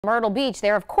Myrtle Beach,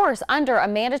 they're of course under a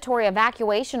mandatory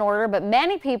evacuation order, but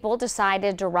many people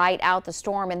decided to ride out the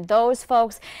storm, and those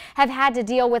folks have had to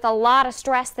deal with a lot of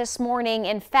stress this morning.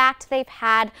 In fact, they've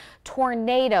had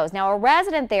tornadoes. Now, a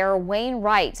resident there, Wayne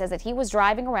Wright, says that he was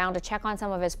driving around to check on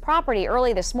some of his property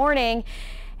early this morning,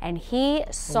 and he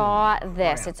saw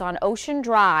this. It's on Ocean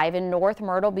Drive in North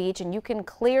Myrtle Beach, and you can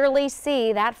clearly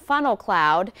see that funnel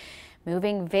cloud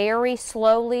moving very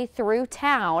slowly through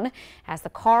town. As the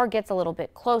car gets a little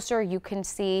bit closer, you can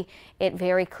see it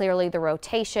very clearly, the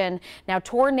rotation. Now,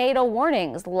 tornado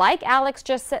warnings, like Alex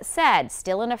just said,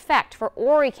 still in effect for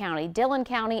Horry County, Dillon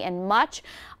County, and much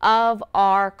of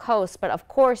our coast. But of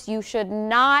course, you should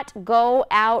not go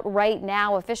out right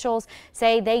now. Officials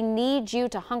say they need you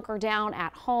to hunker down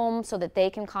at home so that they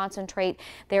can concentrate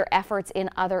their efforts in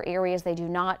other areas. They do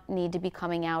not need to be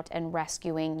coming out and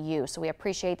rescuing you. So we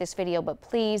appreciate this video, but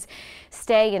please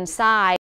stay inside.